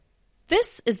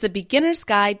This is the Beginner's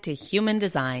Guide to Human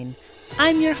Design.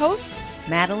 I'm your host,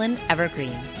 Madeline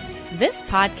Evergreen. This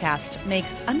podcast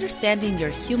makes understanding your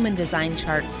human design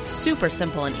chart super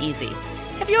simple and easy.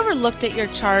 Have you ever looked at your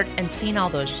chart and seen all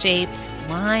those shapes,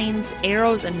 lines,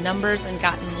 arrows, and numbers and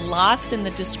gotten lost in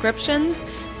the descriptions?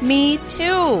 Me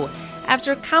too.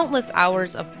 After countless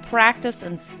hours of practice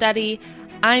and study,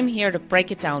 I'm here to break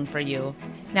it down for you.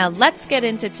 Now let's get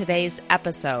into today's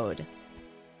episode.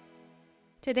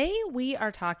 Today we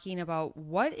are talking about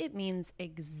what it means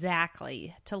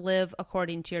exactly to live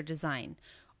according to your design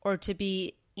or to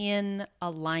be in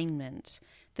alignment.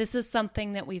 This is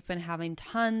something that we've been having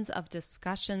tons of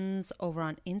discussions over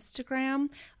on Instagram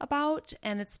about,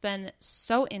 and it's been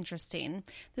so interesting.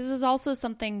 This is also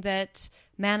something that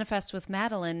Manifest with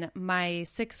Madeline, my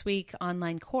 6-week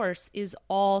online course, is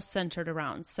all centered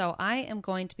around. So I am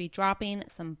going to be dropping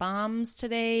some bombs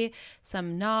today,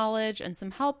 some knowledge and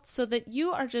some help so that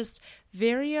you are just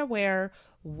very aware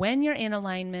when you're in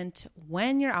alignment,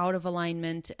 when you're out of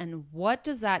alignment, and what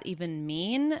does that even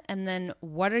mean? And then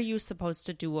what are you supposed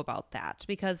to do about that?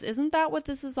 Because isn't that what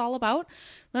this is all about?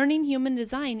 Learning human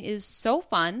design is so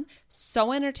fun,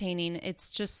 so entertaining.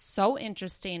 It's just so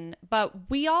interesting, but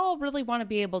we all really want to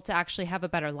be able to actually have a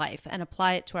better life and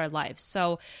apply it to our lives.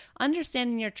 So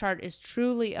understanding your chart is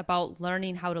truly about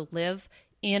learning how to live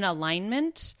in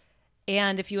alignment.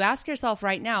 And if you ask yourself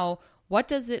right now, what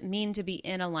does it mean to be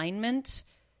in alignment?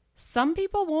 Some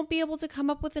people won't be able to come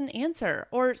up with an answer,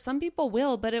 or some people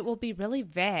will, but it will be really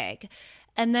vague.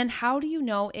 And then how do you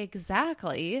know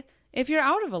exactly if you're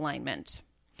out of alignment?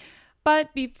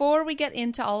 But before we get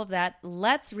into all of that,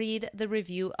 let's read the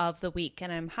review of the week.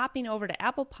 And I'm hopping over to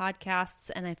Apple Podcasts,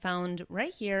 and I found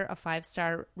right here a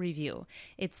 5-star review.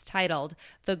 It's titled,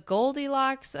 "The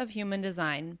Goldilocks of Human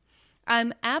Design."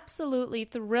 I'm absolutely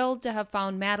thrilled to have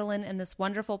found Madeline in this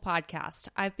wonderful podcast.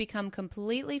 I've become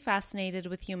completely fascinated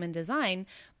with human design,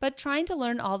 but trying to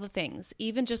learn all the things,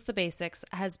 even just the basics,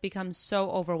 has become so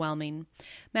overwhelming.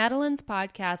 Madeline's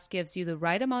podcast gives you the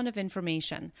right amount of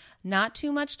information, not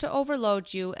too much to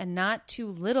overload you and not too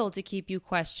little to keep you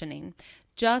questioning,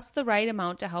 just the right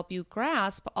amount to help you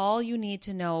grasp all you need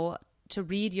to know to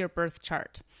read your birth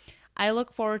chart. I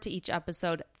look forward to each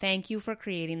episode. Thank you for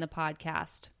creating the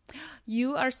podcast.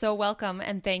 You are so welcome,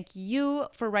 and thank you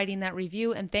for writing that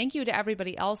review, and thank you to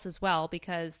everybody else as well,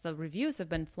 because the reviews have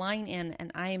been flying in,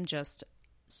 and I am just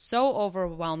so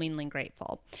overwhelmingly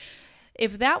grateful.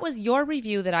 If that was your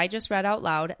review that I just read out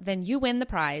loud, then you win the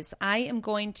prize. I am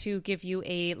going to give you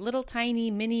a little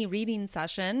tiny mini reading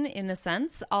session in a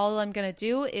sense. All I'm going to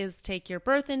do is take your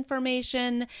birth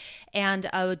information and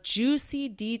a juicy,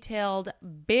 detailed,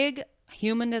 big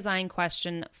human design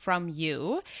question from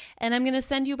you, and I'm going to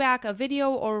send you back a video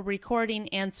or recording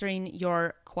answering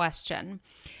your question.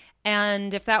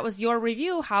 And if that was your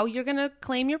review, how you're going to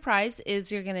claim your prize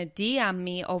is you're going to DM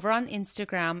me over on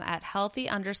Instagram at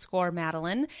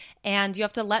healthy_Madeline, and you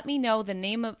have to let me know the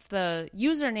name of the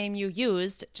username you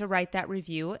used to write that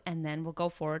review, and then we'll go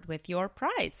forward with your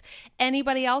prize.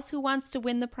 Anybody else who wants to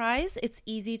win the prize, it's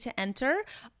easy to enter.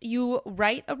 You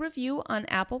write a review on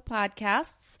Apple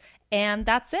Podcasts, and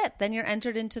that's it. Then you're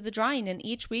entered into the drawing. And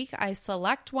each week I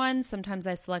select one. Sometimes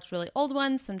I select really old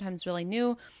ones, sometimes really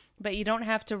new. But you don't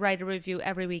have to write a review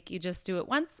every week. You just do it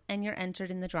once and you're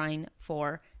entered in the drawing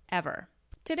forever.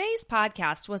 Today's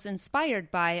podcast was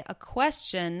inspired by a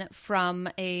question from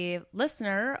a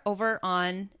listener over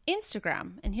on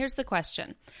Instagram. And here's the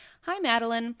question. Hi,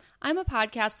 Madeline. I'm a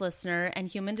podcast listener and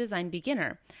human design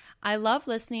beginner. I love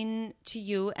listening to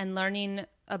you and learning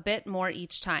a bit more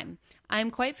each time. I'm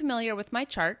quite familiar with my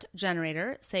chart,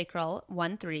 generator, sacral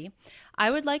 1-3. I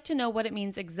would like to know what it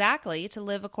means exactly to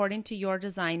live according to your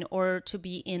design or to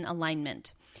be in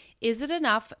alignment. Is it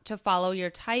enough to follow your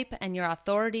type and your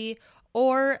authority,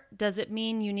 or does it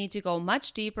mean you need to go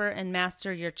much deeper and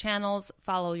master your channels,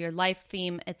 follow your life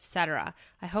theme, etc.?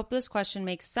 I hope this question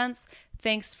makes sense.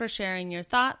 Thanks for sharing your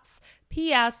thoughts.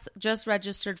 P.S. Just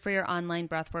registered for your online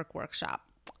breathwork workshop.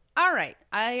 All right,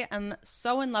 I am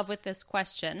so in love with this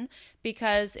question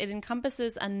because it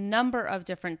encompasses a number of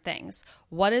different things.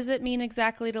 What does it mean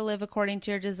exactly to live according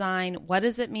to your design? What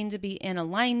does it mean to be in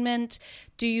alignment?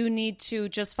 Do you need to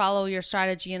just follow your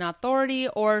strategy and authority,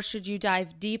 or should you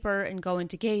dive deeper and go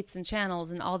into gates and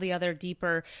channels and all the other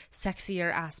deeper,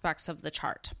 sexier aspects of the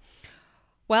chart?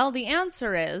 Well, the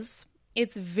answer is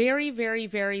it's very, very,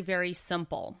 very, very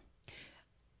simple.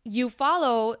 You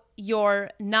follow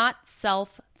your not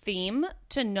self theme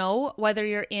to know whether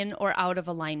you're in or out of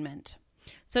alignment.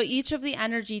 So each of the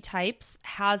energy types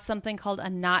has something called a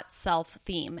not self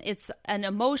theme. It's an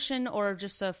emotion or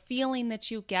just a feeling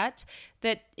that you get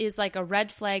that is like a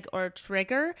red flag or a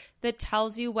trigger that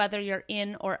tells you whether you're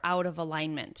in or out of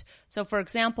alignment. So for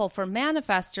example, for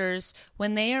manifestors,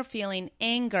 when they are feeling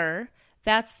anger,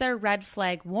 that's their red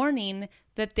flag warning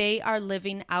that they are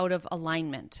living out of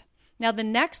alignment. Now, the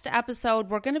next episode,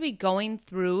 we're going to be going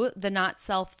through the not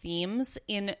self themes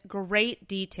in great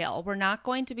detail. We're not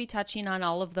going to be touching on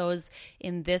all of those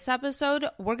in this episode.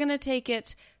 We're going to take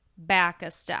it back a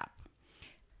step.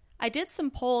 I did some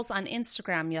polls on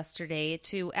Instagram yesterday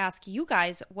to ask you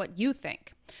guys what you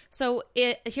think. So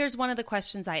here's one of the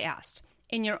questions I asked.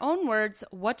 In your own words,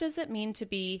 what does it mean to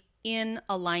be in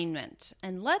alignment?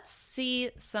 And let's see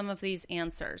some of these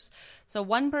answers. So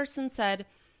one person said,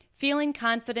 feeling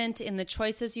confident in the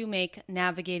choices you make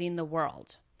navigating the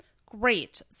world.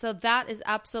 Great. So that is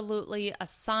absolutely a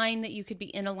sign that you could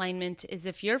be in alignment, is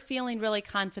if you're feeling really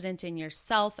confident in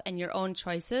yourself and your own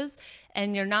choices,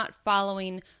 and you're not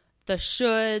following the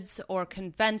shoulds or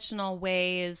conventional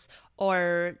ways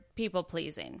or people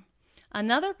pleasing.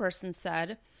 Another person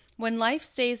said, when life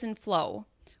stays in flow,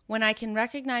 when I can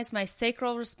recognize my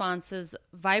sacral responses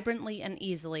vibrantly and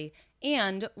easily,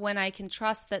 and when I can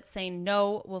trust that saying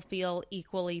no will feel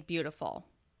equally beautiful.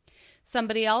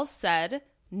 Somebody else said,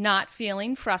 not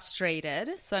feeling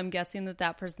frustrated. So I'm guessing that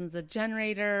that person's a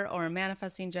generator or a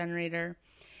manifesting generator.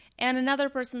 And another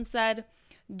person said,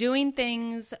 doing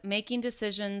things, making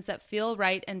decisions that feel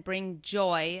right and bring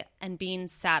joy and being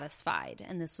satisfied.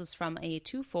 And this was from a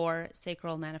 2-4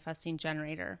 sacral manifesting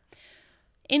generator.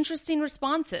 Interesting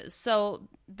responses. So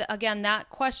again, that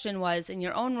question was, in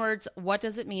your own words, what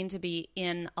does it mean to be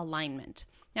in alignment?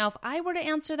 Now, if I were to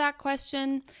answer that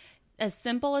question as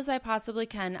simple as I possibly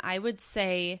can, I would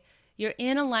say you're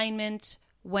in alignment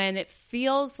when it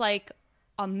feels like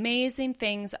amazing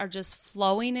things are just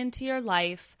flowing into your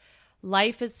life.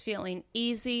 Life is feeling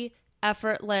easy,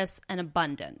 effortless, and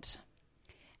abundant.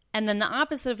 And then the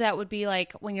opposite of that would be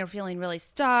like when you're feeling really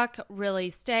stuck, really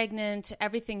stagnant,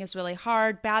 everything is really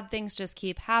hard, bad things just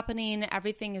keep happening,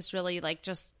 everything is really like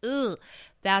just, ugh.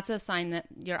 That's a sign that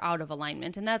you're out of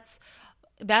alignment. And that's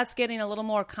getting a little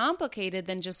more complicated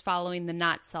than just following the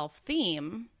not self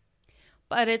theme,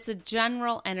 but it's a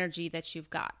general energy that you've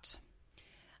got.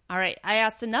 All right, I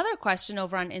asked another question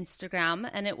over on Instagram,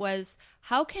 and it was,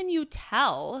 how can you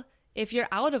tell if you're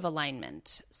out of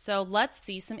alignment? So let's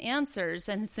see some answers.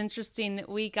 And it's interesting,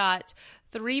 we got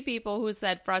 3 people who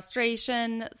said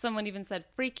frustration. Someone even said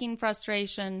freaking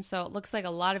frustration. So it looks like a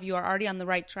lot of you are already on the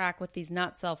right track with these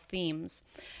not self themes.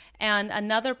 And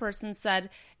another person said,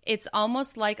 it's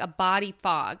almost like a body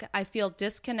fog. I feel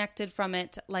disconnected from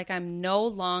it, like I'm no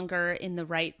longer in the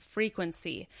right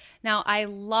frequency. Now, I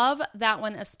love that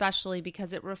one especially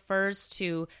because it refers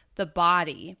to the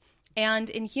body. And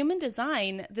in human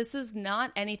design, this is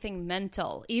not anything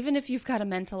mental, even if you've got a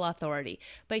mental authority.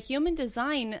 But human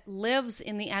design lives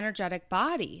in the energetic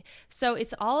body. So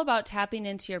it's all about tapping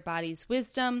into your body's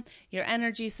wisdom, your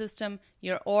energy system,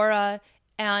 your aura,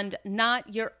 and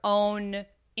not your own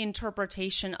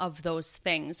interpretation of those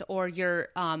things or your,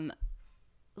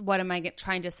 what am I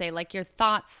trying to say? Like your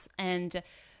thoughts and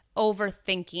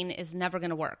overthinking is never going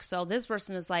to work. So this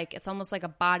person is like, it's almost like a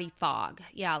body fog.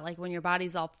 Yeah, like when your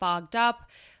body's all fogged up,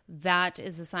 that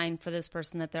is a sign for this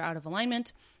person that they're out of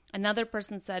alignment. Another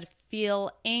person said,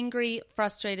 feel angry,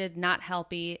 frustrated, not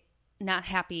happy,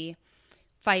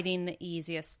 fighting the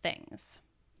easiest things.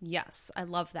 Yes, I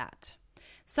love that.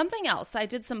 Something else, I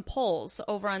did some polls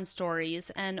over on stories,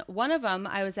 and one of them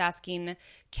I was asking,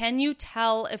 can you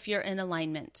tell if you're in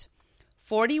alignment?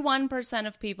 41%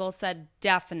 of people said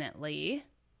definitely,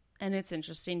 and it's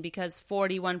interesting because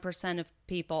 41% of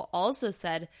people also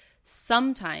said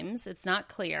sometimes, it's not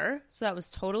clear, so that was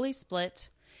totally split,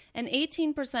 and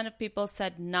 18% of people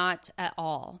said not at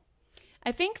all.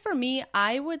 I think for me,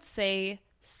 I would say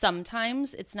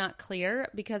sometimes it's not clear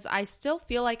because I still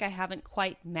feel like I haven't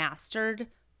quite mastered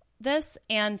this,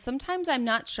 and sometimes I'm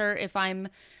not sure if I'm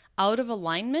out of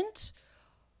alignment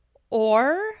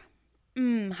or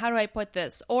how do I put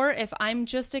this? Or if I'm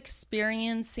just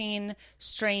experiencing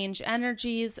strange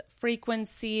energies,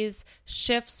 frequencies,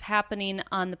 shifts happening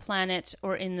on the planet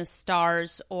or in the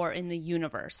stars or in the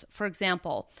universe. For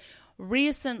example,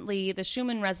 recently the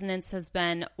Schumann resonance has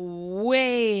been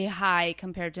way high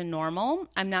compared to normal.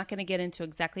 I'm not going to get into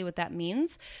exactly what that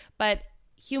means, but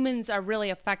humans are really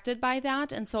affected by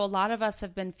that. And so a lot of us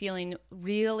have been feeling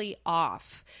really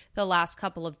off the last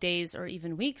couple of days or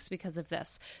even weeks because of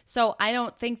this. So I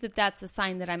don't think that that's a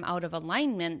sign that I'm out of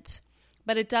alignment,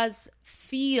 but it does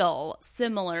feel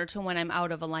similar to when I'm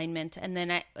out of alignment. And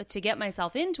then to get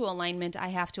myself into alignment, I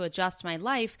have to adjust my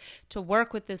life to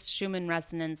work with this Schumann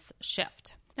resonance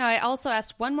shift. Now, I also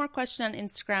asked one more question on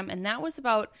Instagram, and that was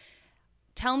about,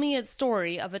 tell me a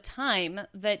story of a time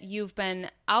that you've been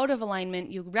out of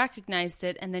alignment, you recognized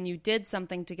it, and then you did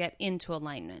something to get into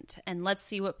alignment. And let's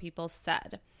see what people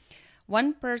said.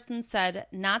 One person said,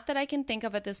 not that I can think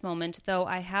of at this moment, though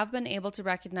I have been able to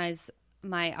recognize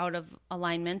my out of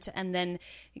alignment and then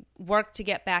work to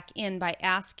get back in by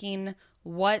asking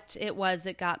what it was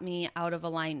that got me out of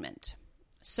alignment.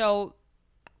 So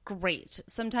great.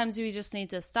 Sometimes we just need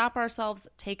to stop ourselves,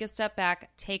 take a step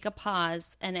back, take a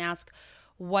pause, and ask,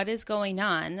 what is going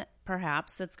on,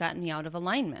 perhaps, that's gotten me out of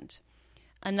alignment?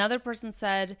 Another person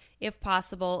said, if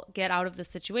possible, get out of the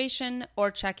situation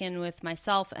or check in with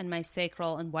myself and my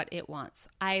sacral and what it wants.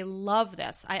 I love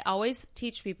this. I always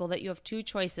teach people that you have two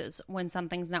choices when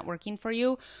something's not working for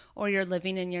you or you're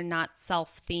living in your not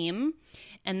self theme.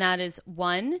 And that is,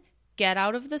 one, get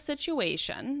out of the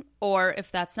situation, or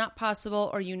if that's not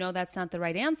possible or you know that's not the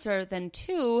right answer, then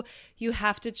two, you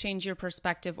have to change your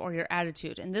perspective or your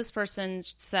attitude. And this person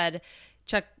said,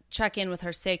 check in with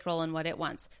her sacral and what it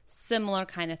wants. Similar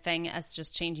kind of thing as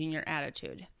just changing your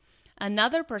attitude.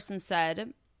 Another person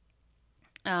said,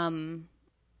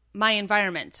 my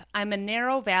environment. I'm a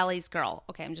narrow valleys girl.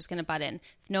 Okay, I'm just going to butt in.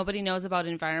 If nobody knows about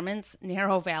environments,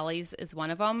 narrow valleys is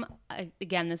one of them.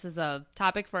 Again, this is a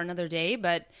topic for another day,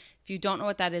 but if you don't know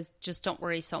what that is, just don't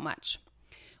worry so much.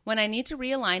 When I need to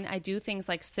realign, I do things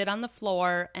like sit on the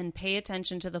floor and pay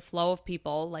attention to the flow of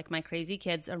people, like my crazy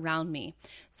kids around me.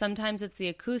 Sometimes it's the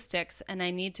acoustics, and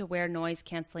I need to wear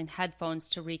noise-canceling headphones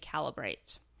to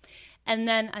recalibrate. And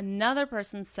then another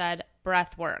person said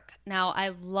breath work. Now, I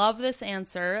love this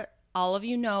answer. All of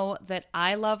you know that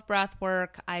I love breath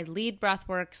work. I lead breath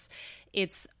works.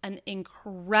 It's an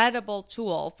incredible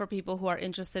tool for people who are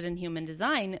interested in human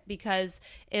design because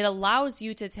it allows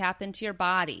you to tap into your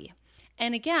body.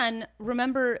 And again,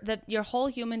 remember that your whole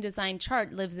human design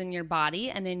chart lives in your body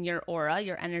and in your aura,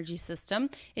 your energy system.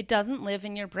 It doesn't live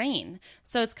in your brain.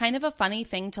 So it's kind of a funny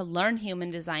thing to learn human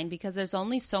design because there's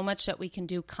only so much that we can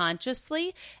do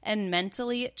consciously and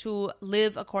mentally to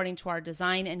live according to our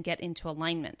design and get into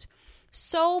alignment.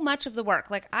 So much of the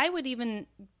work, like I would even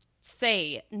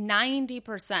say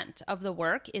 90% of the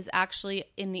work is actually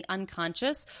in the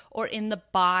unconscious or in the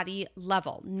body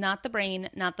level, not the brain,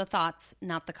 not the thoughts,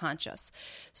 not the conscious.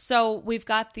 So we've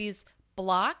got these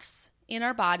blocks in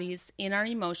our bodies, in our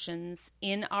emotions,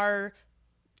 in our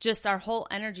whole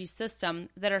energy system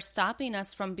that are stopping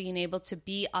us from being able to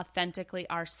be authentically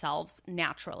ourselves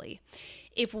naturally.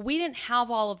 If we didn't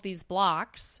have all of these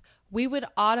blocks, we would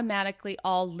automatically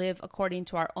all live according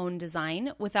to our own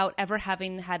design without ever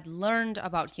having had learned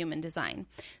about human design.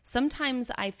 Sometimes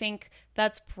I think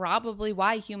that's probably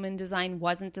why human design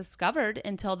wasn't discovered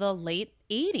until the late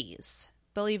 80s,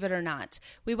 believe it or not.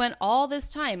 We went all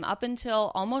this time up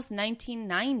until almost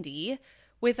 1990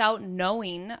 without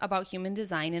knowing about human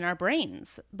design in our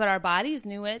brains. But our bodies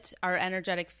knew it, our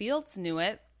energetic fields knew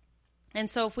it. And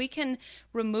so if we can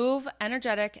remove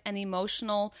energetic and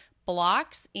emotional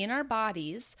blocks in our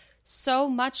bodies, so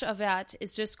much of that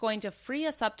is just going to free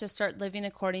us up to start living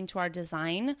according to our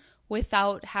design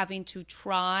without having to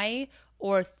try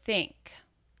or think.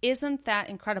 Isn't that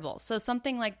incredible? So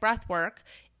something like breath work,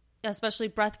 especially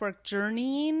breath work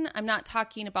journeying, I'm not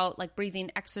talking about like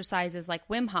breathing exercises like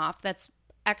Wim Hof. That's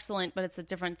excellent, but it's a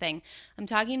different thing. I'm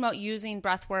talking about using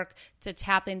breath work to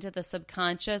tap into the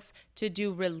subconscious to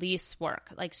do release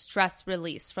work, like stress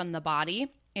release from the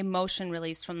body, emotion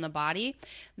release from the body.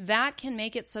 That can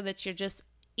make it so that you're just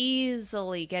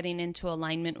easily getting into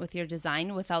alignment with your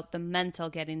design without the mental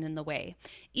getting in the way.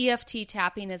 EFT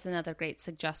tapping is another great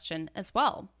suggestion as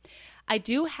well. I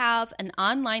do have an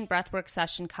online breathwork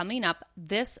session coming up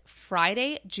this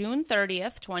Friday, June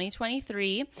 30th,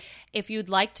 2023. If you'd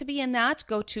like to be in that,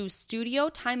 go to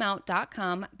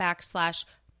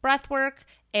studiotimeout.com/breathwork,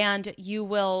 and you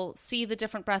will see the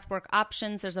different breathwork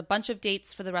options. There's a bunch of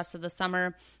dates for the rest of the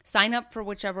summer. Sign up for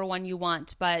whichever one you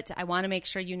want, but I want to make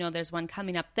sure you know there's one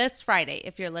coming up this Friday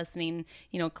if you're listening,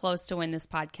 close to when this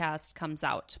podcast comes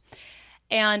out.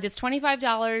 And it's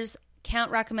 $25.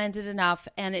 Can't recommend it enough,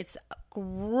 and it's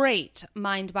great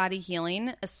mind-body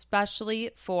healing, especially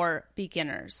for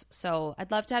beginners. So I'd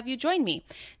love to have you join me.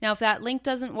 Now, if that link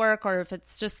doesn't work or if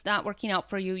it's just not working out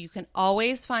for you, you can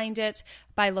always find it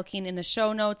by looking in the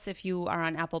show notes if you are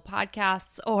on Apple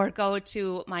Podcasts, or go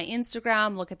to my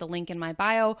Instagram, look at the link in my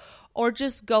bio, or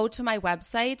just go to my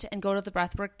website and go to the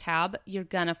Breathwork tab. You're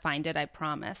going to find it, I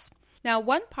promise. Now,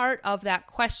 one part of that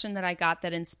question that I got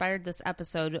that inspired this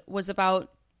episode was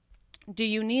about, do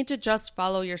you need to just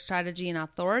follow your strategy and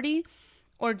authority,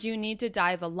 or do you need to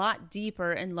dive a lot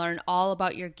deeper and learn all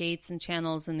about your gates and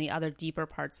channels and the other deeper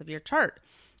parts of your chart?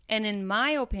 And in my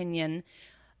opinion,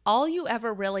 all you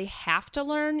ever really have to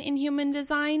learn in human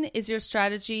design is your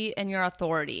strategy and your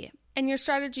authority. And your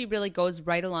strategy really goes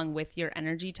right along with your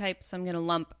energy type. So I'm going to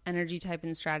lump energy type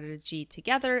and strategy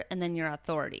together, and then your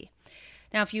authority.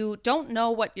 Now, if you don't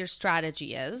know what your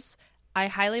strategy is, I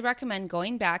highly recommend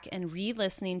going back and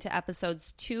re-listening to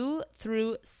episodes 2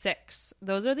 through 6.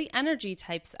 Those are the energy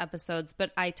types episodes,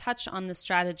 but I touch on the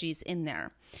strategies in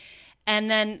there. And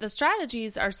then the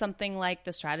strategies are something like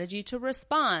the strategy to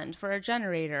respond for a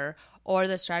generator, or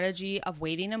the strategy of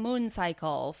waiting a moon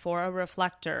cycle for a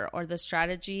reflector, or the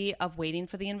strategy of waiting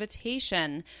for the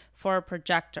invitation for a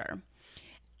projector.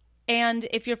 And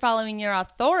if you're following your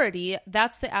authority,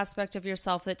 that's the aspect of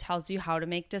yourself that tells you how to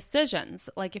make decisions.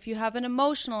 Like if you have an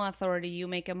emotional authority, you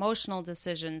make emotional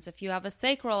decisions. If you have a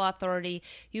sacral authority,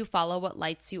 you follow what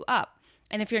lights you up.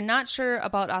 And if you're not sure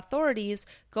about authorities,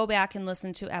 go back and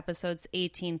listen to episodes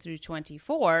 18 through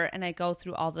 24, and I go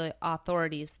through all the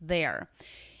authorities there.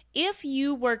 If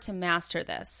you were to master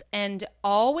this and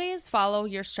always follow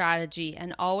your strategy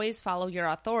and always follow your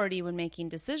authority when making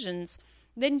decisions,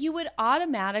 then you would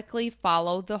automatically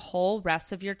follow the whole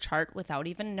rest of your chart without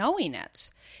even knowing it.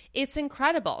 It's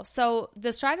incredible. So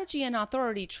the strategy and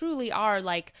authority truly are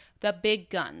like the big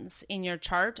guns in your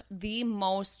chart, the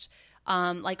most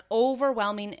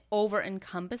overwhelming,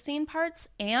 over-encompassing parts,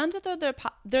 and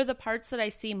they're the parts that I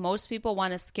see most people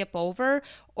want to skip over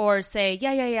or say,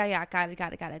 yeah, got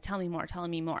it, tell me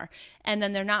more, and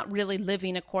then they're not really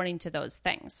living according to those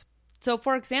things. So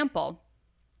for example,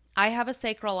 I have a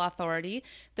sacral authority.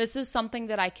 This is something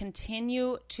that I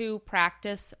continue to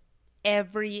practice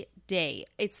every day.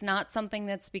 It's not something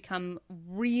that's become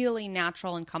really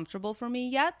natural and comfortable for me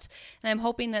yet. And I'm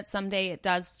hoping that someday it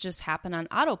does just happen on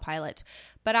autopilot.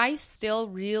 But I still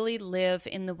really live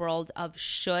in the world of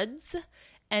shoulds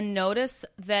and notice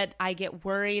that I get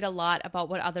worried a lot about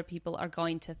what other people are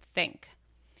going to think.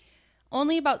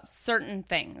 Only about certain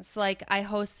things. Like I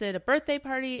hosted a birthday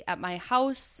party at my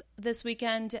house this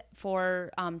weekend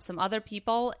for some other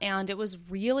people, and it was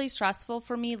really stressful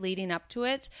for me leading up to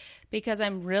it because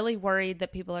I'm really worried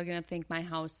that people are going to think my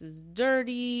house is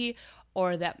dirty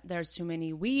or that there's too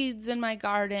many weeds in my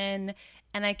garden.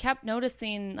 And I kept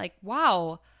noticing like,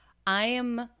 wow, I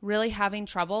am really having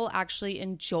trouble actually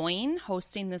enjoying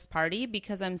hosting this party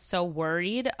because I'm so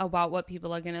worried about what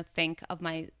people are going to think of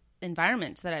my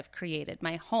environment that I've created,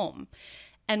 my home.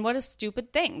 And what a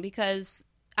stupid thing, because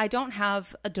I don't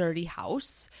have a dirty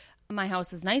house. My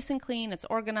house is nice and clean. It's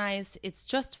organized. It's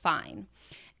just fine.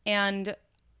 And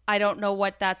I don't know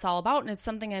what that's all about. And it's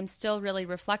something I'm still really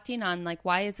reflecting on. Like,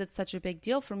 why is it such a big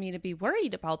deal for me to be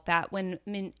worried about that when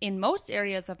in most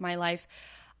areas of my life,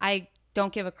 I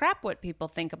don't give a crap what people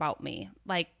think about me.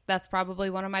 Like, that's probably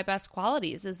one of my best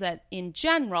qualities is that in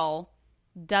general,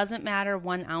 doesn't matter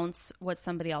 1 ounce what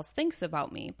somebody else thinks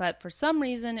about me. But for some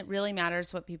reason, it really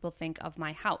matters what people think of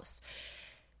my house.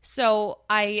 So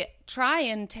I try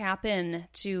and tap in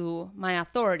to my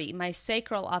authority, my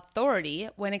sacral authority,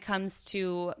 when it comes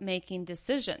to making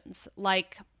decisions.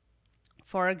 Like,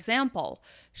 for example,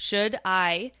 should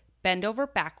I bend over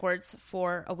backwards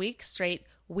for a week straight,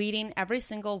 weeding every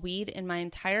single weed in my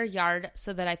entire yard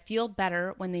so that I feel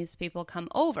better when these people come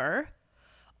over?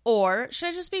 Or should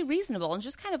I just be reasonable and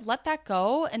just kind of let that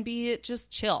go and be just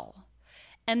chill?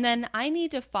 And then I need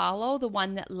to follow the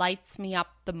one that lights me up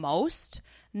the most,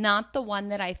 not the one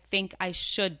that I think I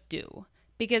should do.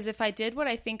 Because if I did what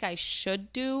I think I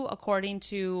should do according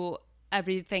to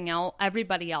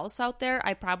everybody else out there,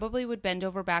 I probably would bend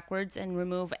over backwards and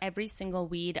remove every single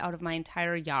weed out of my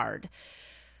entire yard.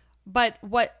 But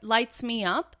what lights me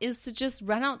up is to just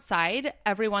run outside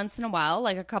every once in a while,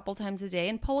 like a couple times a day,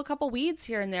 and pull a couple weeds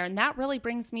here and there. And that really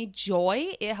brings me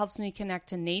joy. It helps me connect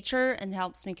to nature and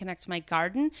helps me connect to my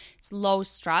garden. It's low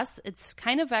stress. It's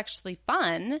kind of actually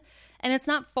fun. And it's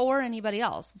not for anybody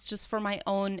else. It's just for my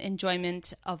own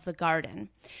enjoyment of the garden.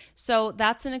 So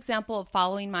that's an example of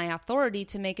following my authority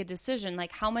to make a decision.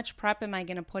 Like, how much prep am I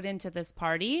going to put into this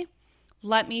party?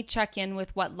 Let me check in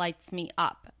with what lights me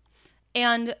up.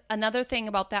 And another thing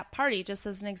about that party, just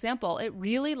as an example, it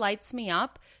really lights me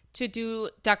up to do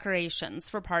decorations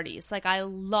for parties. Like, I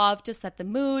love to set the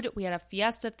mood. We had a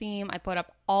fiesta theme. I put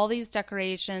up all these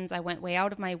decorations. I went way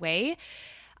out of my way.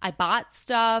 I bought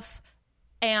stuff.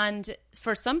 And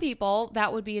for some people,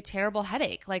 that would be a terrible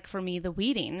headache. Like for me, the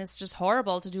weeding is just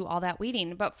horrible to do all that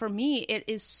weeding. But for me, it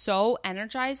is so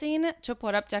energizing to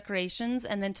put up decorations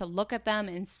and then to look at them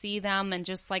and see them and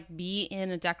just like be in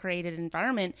a decorated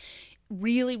environment.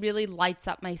 Really, really lights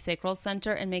up my sacral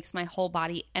center and makes my whole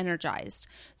body energized.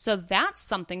 So that's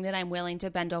something that I'm willing to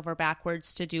bend over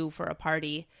backwards to do for a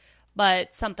party.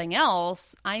 But something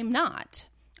else, I'm not.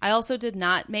 I also did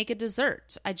not make a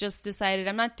dessert. I just decided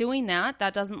I'm not doing that.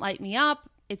 That doesn't light me up.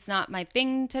 It's not my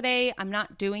thing today. I'm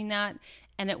not doing that.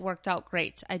 And it worked out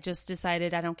great. I just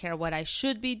decided I don't care what I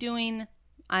should be doing.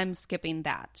 I'm skipping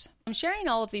that. I'm sharing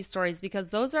all of these stories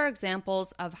because those are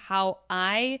examples of how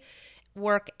I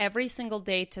work every single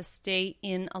day to stay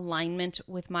in alignment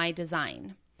with my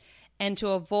design and to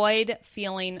avoid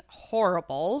feeling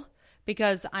horrible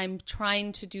because I'm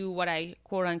trying to do what I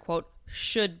quote unquote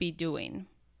should be doing.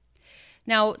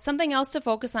 Now, something else to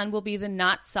focus on will be the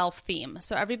not self theme.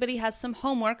 So everybody has some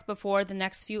homework before the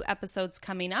next few episodes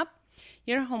coming up.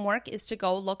 Your homework is to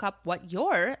go look up what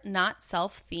your not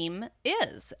self theme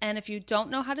is. And if you don't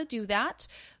know how to do that,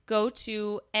 go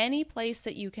to any place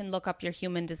that you can look up your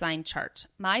human design chart.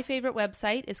 My favorite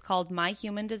website is called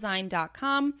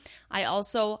myhumandesign.com. I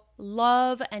also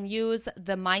love and use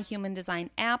the My Human Design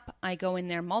app. I go in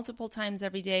there multiple times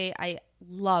every day. I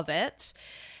love it.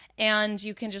 And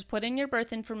you can just put in your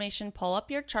birth information, pull up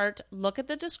your chart, look at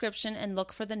the description, and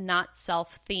look for the not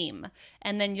self theme.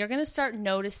 And then you're going to start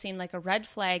noticing like a red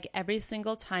flag every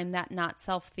single time that not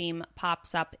self theme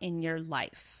pops up in your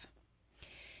life.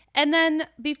 And then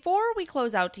before we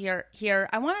close out here,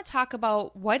 I want to talk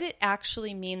about what it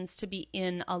actually means to be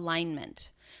in alignment.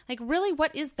 Like really,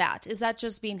 what is that? Is that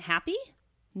just being happy?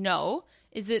 No.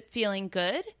 Is it feeling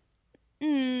good?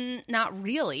 Not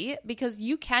really, because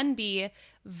you can be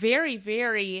very,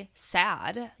 very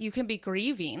sad. You can be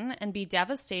grieving and be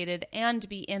devastated and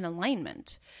be in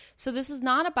alignment. So this is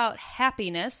not about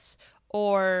happiness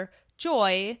or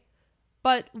joy,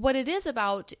 but what it is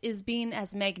about is being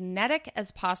as magnetic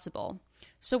as possible.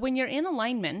 So when you're in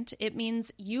alignment, it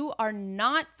means you are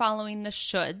not following the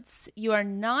shoulds. You are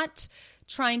not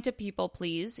trying to people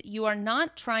please. You are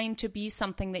not trying to be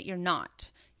something that you're not.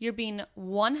 You're being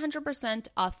 100%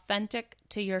 authentic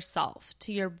to yourself,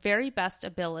 to your very best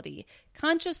ability,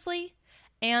 consciously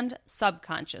and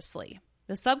subconsciously.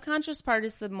 The subconscious part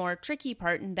is the more tricky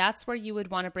part, and that's where you would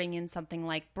want to bring in something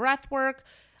like breath work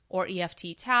or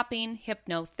EFT tapping,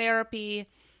 hypnotherapy,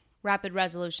 rapid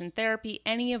resolution therapy,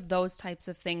 any of those types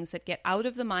of things that get out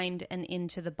of the mind and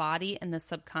into the body and the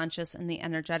subconscious and the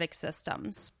energetic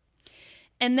systems.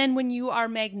 And then when you are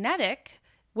magnetic,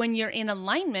 when you're in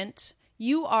alignment,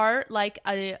 you are like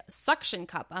a suction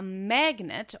cup, a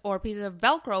magnet, or a piece of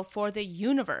Velcro for the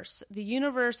universe. The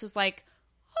universe is like,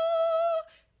 oh,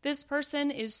 this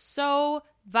person is so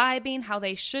vibing how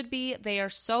they should be. They are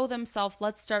so themselves.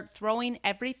 Let's start throwing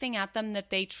everything at them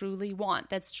that they truly want,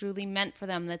 that's truly meant for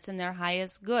them, that's in their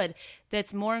highest good,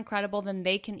 that's more incredible than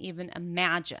they can even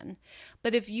imagine.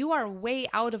 But if you are way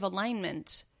out of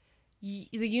alignment, the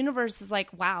universe is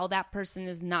like, wow, that person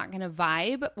is not going to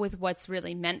vibe with what's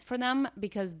really meant for them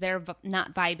because they're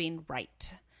not vibing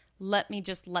right. Let me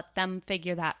just let them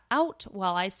figure that out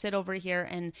while I sit over here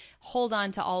and hold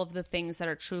on to all of the things that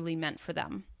are truly meant for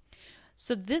them.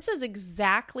 So this is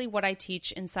exactly what I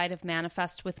teach inside of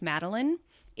Manifest with Madeline.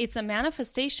 It's a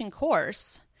manifestation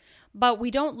course, but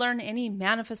we don't learn any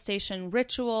manifestation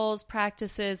rituals,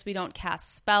 practices. We don't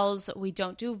cast spells. We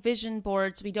don't do vision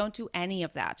boards. We don't do any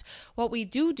of that. What we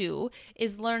do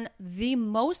is learn the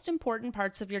most important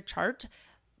parts of your chart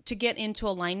to get into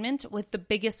alignment with the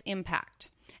biggest impact.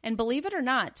 And believe it or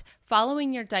not,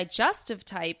 following your digestive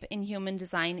type in human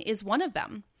design is one of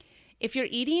them. If you're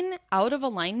eating out of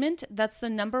alignment, that's the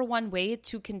number one way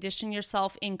to condition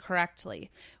yourself incorrectly.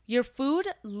 Your food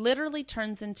literally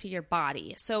turns into your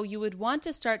body. So you would want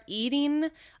to start eating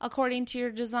according to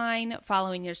your design,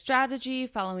 following your strategy,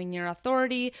 following your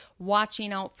authority,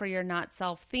 watching out for your not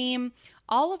self theme.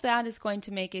 All of that is going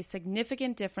to make a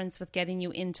significant difference with getting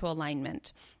you into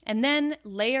alignment. And then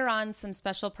layer on some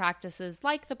special practices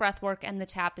like the breath work and the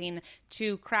tapping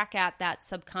to crack at that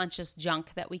subconscious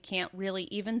junk that we can't really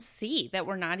even see, that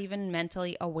we're not even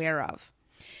mentally aware of.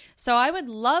 So I would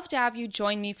love to have you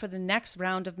join me for the next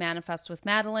round of Manifest with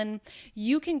Madeline.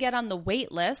 You can get on the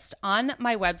wait list on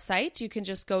my website. You can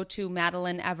just go to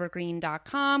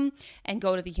madelineevergreen.com and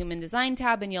go to the Human Design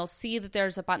tab, and you'll see that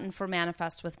there's a button for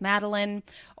Manifest with Madeline.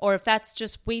 Or if that's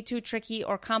just way too tricky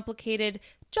or complicated,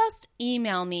 just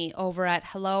email me over at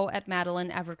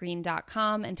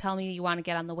hello@madelineevergreen.com and tell me you want to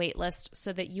get on the wait list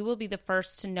so that you will be the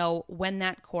first to know when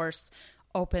that course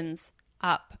opens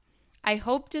up. I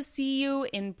hope to see you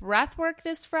in breathwork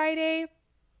this Friday.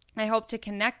 I hope to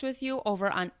connect with you over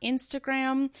on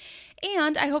Instagram,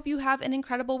 and I hope you have an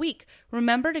incredible week.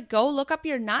 Remember to go look up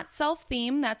your not self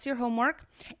theme, that's your homework,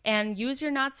 and use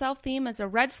your not self theme as a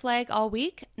red flag all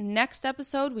week. Next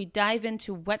episode, we dive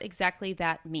into what exactly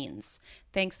that means.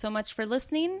 Thanks so much for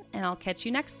listening, and I'll catch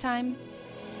you next time.